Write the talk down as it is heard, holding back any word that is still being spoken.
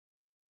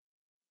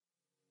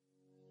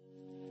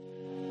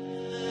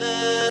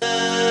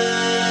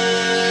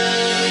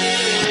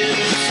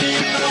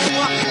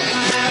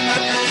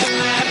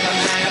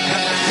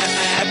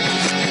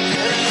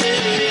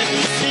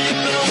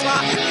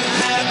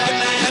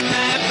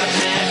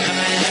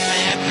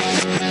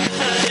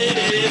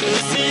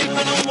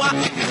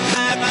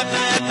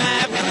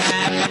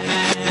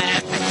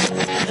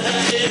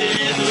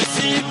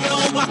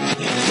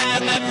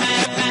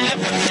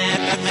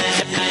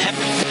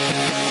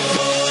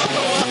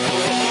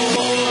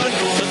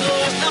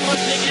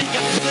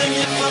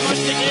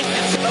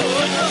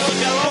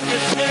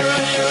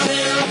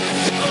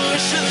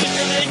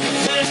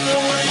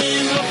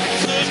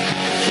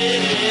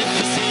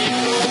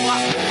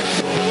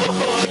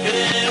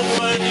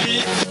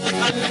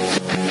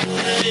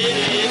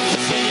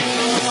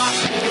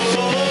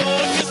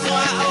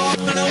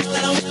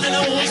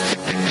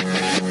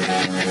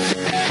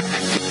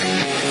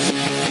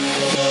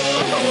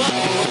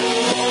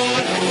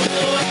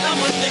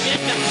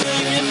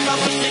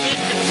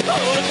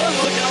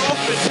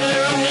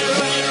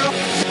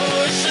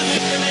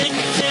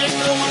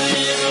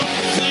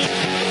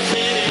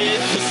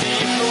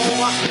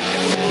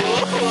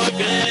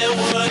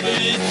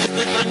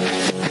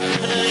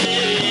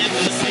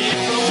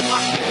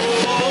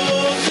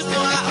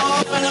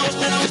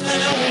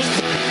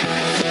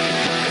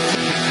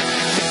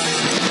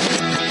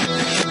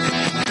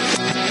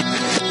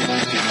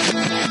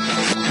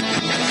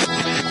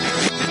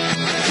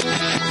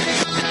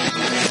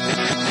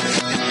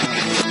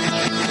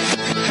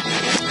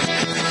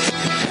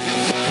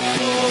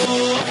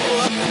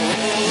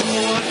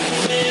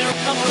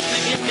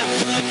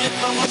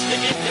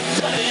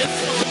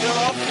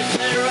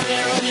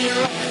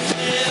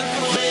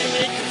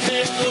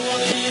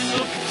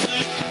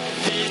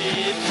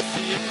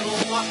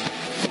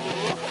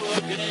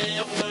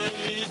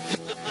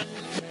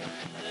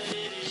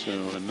So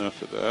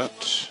enough of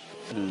that,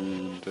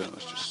 and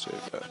let's just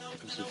save that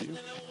as a view.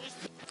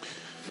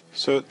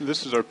 So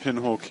this is our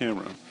pinhole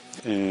camera,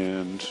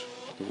 and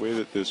the way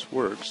that this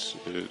works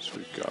is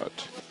we've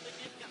got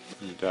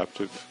an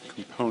adaptive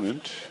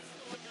component.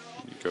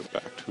 You go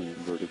back to an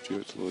inverted view,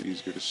 it's a little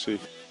easier to see.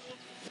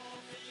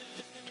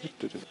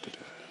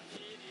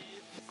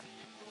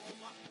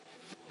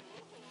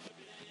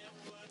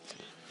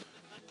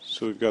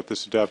 So we've got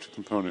this adaptive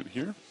component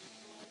here,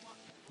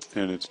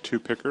 and it's 2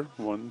 picker,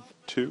 1,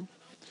 2.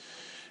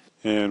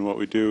 And what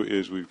we do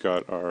is we've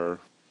got our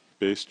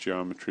base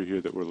geometry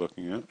here that we're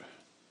looking at,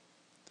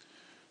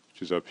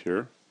 which is up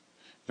here.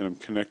 And I'm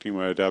connecting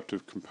my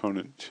adaptive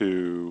component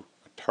to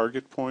a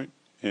target point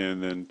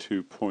and then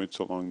 2 points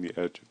along the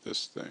edge of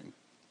this thing.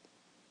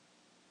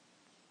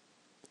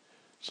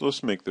 So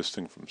let's make this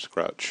thing from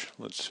scratch.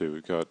 Let's see,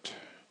 we can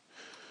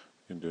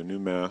do a new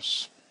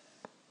mass,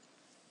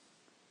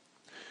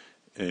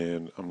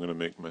 and I'm going to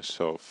make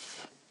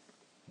myself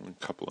a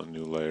couple of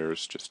new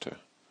layers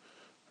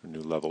or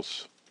new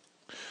levels.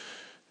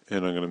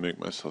 And I'm going to make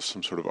myself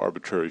some sort of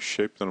arbitrary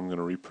shape that I'm going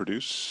to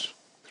reproduce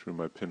through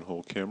my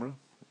pinhole camera.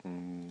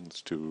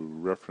 Let's do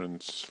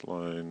reference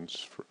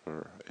lines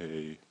for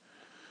a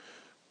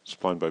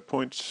spline by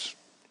points,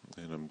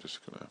 and I'm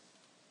just going to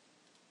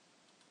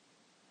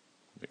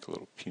make a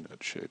little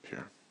peanut shape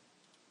here.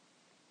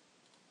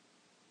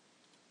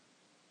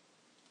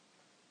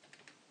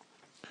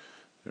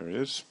 There it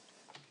is.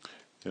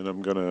 And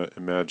I'm going to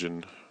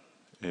imagine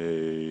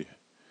a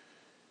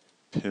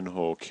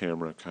pinhole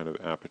camera kind of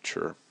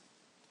aperture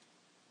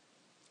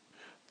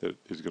that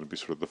is going to be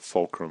sort of the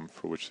fulcrum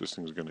for which this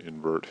thing is going to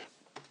invert.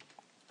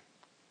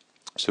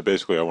 So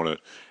basically I want to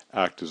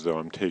act as though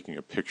I'm taking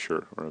a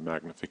picture, or a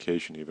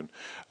magnification even,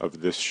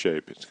 of this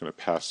shape. It's going to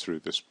pass through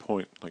this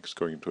point like it's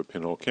going into a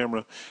pinhole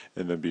camera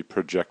and then be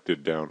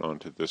projected down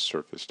onto this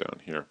surface down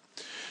here.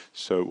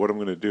 So what I'm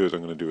going to do is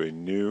I'm going to do a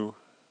new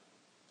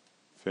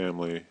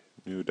family,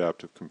 new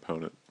adaptive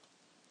component,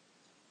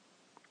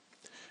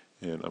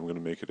 and I'm going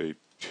to make it a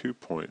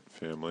 2-point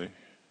family.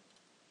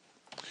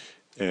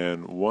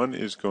 And one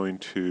is going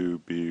to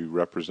be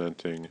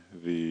representing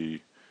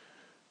the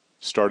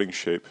starting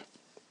shape,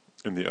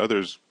 and the other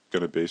is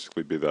going to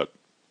basically be that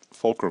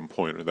fulcrum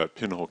point, or that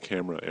pinhole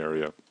camera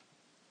area.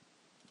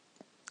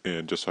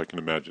 And just so I can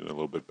imagine it a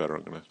little bit better,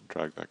 I'm going to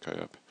drag that guy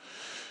up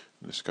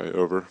and this guy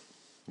over.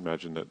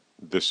 Imagine that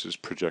this is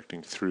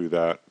projecting through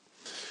that.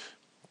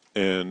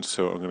 And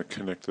so I'm going to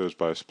connect those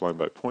by a spline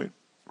by point,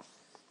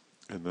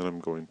 and then I'm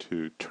going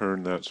to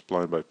turn that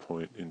spline by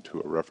point into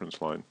a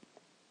reference line,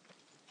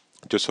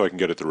 just so I can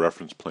get at the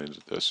reference planes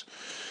of this.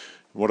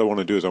 And what I want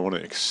to do is I want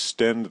to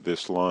extend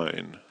this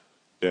line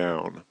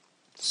down.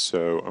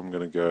 So I'm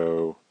going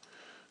to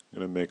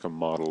make a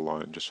model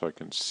line just so I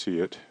can see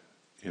it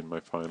in my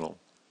final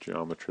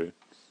geometry.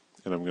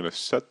 And I'm going to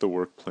set the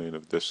work plane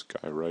of this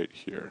guy right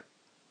here.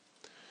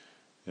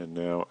 And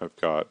now I've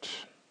got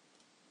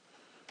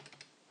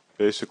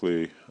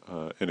basically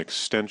an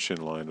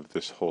extension line of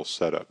this whole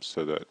setup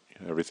so that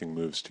everything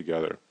moves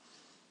together.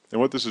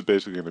 And what this is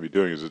basically going to be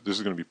doing is that this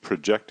is going to be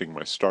projecting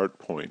my start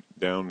point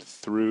down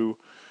through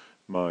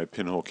my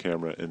pinhole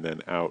camera and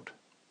then out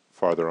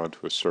farther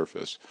onto a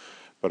surface.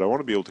 But I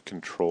want to be able to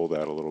control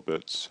that a little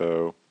bit,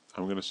 so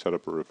I'm going to set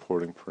up a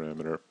reporting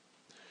parameter,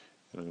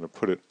 and I'm going to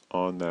put it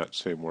on that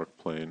same work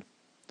plane,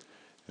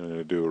 and I'm going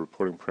to do a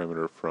reporting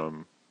parameter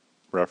from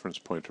reference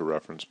point to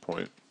reference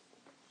point,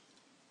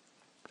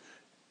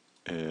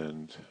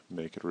 and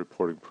make it a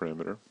reporting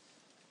parameter,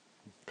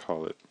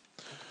 call it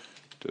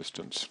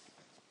distance.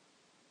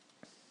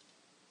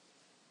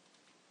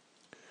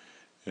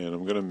 And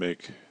I'm going to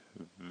make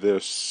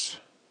this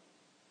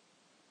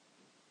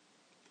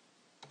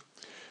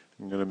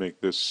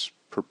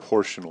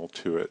proportional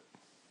to it.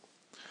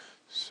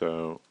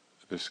 So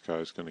this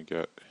guy's going to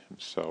get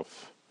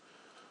himself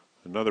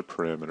another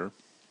parameter,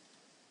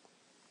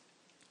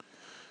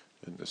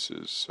 and this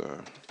is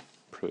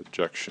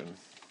projection,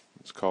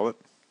 let's call it.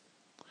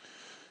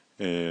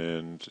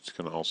 And it's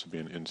going to also be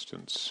an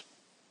instance.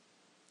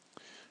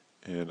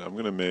 And I'm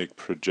going to make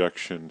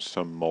projection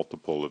some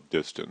multiple of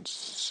distance.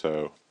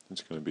 So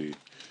it's going to be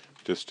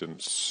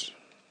distance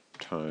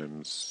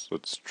times,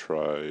 let's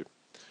try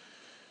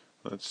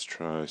Let's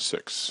try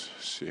 6,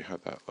 see how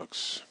that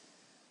looks.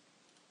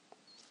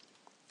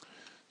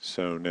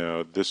 So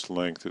now this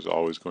length is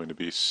always going to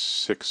be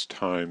 6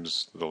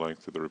 times the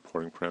length of the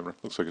reporting parameter.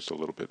 Looks like it's a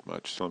little bit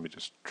much, so let me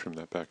just trim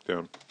that back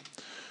down.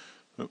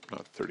 Nope,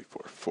 not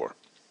 34, 4.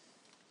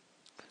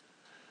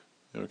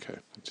 Okay,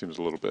 that seems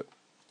a little bit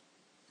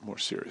more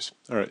serious.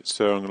 All right,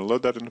 so I'm going to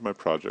load that into my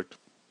project,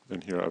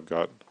 and here I've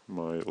got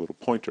my little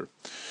pointer.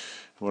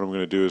 And what I'm going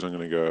to do is I'm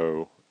going to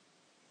go,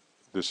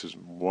 this is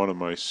one of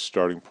my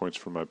starting points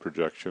for my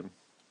projection,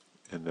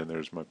 and then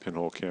there's my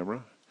pinhole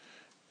camera.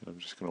 And I'm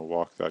just going to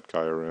walk that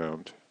guy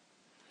around,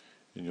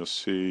 and you'll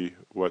see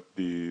what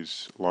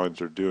these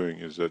lines are doing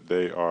is that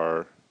they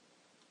are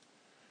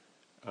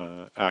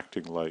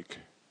acting like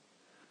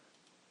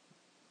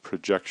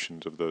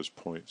projections of those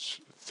points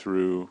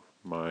through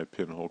my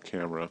pinhole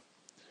camera,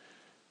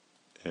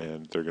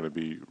 and they're going to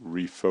be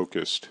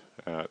refocused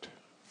at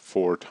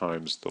 4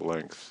 times the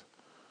length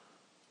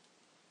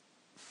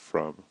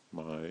from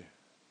my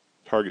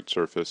target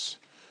surface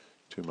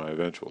to my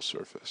eventual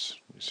surface.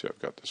 You see I've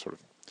got this sort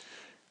of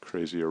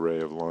crazy array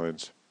of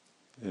lines,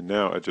 and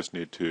now I just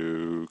need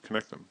to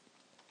connect them.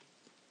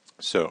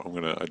 So I'm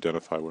going to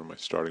identify where my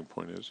starting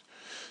point is.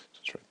 So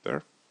it's right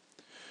there,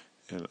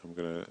 and I'm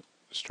going to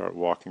start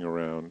walking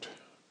around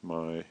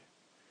my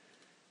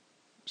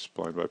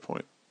spline by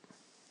point.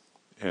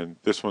 And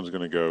this one's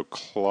going to go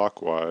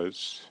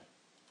clockwise,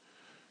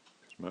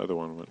 because my other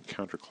one went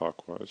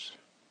counterclockwise.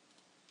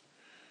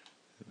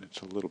 And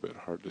it's a little bit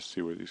hard to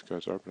see where these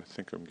guys are, but I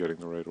think I'm getting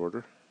the right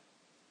order.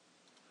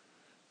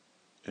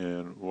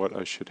 And what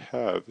I should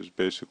have is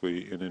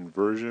basically an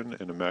inversion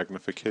and a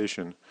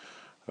magnification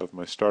of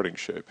my starting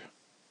shape,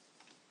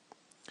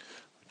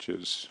 which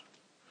is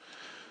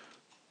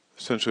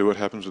essentially what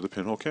happens with the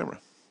pinhole camera.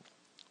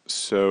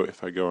 So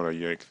if I go and I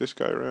yank this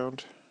guy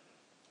around,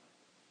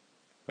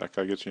 that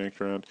guy gets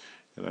yanked around,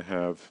 and I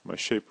have my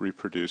shape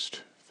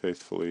reproduced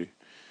faithfully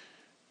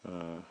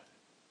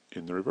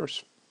in the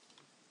reverse.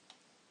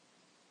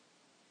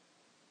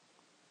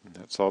 And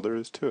that's all there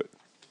is to it.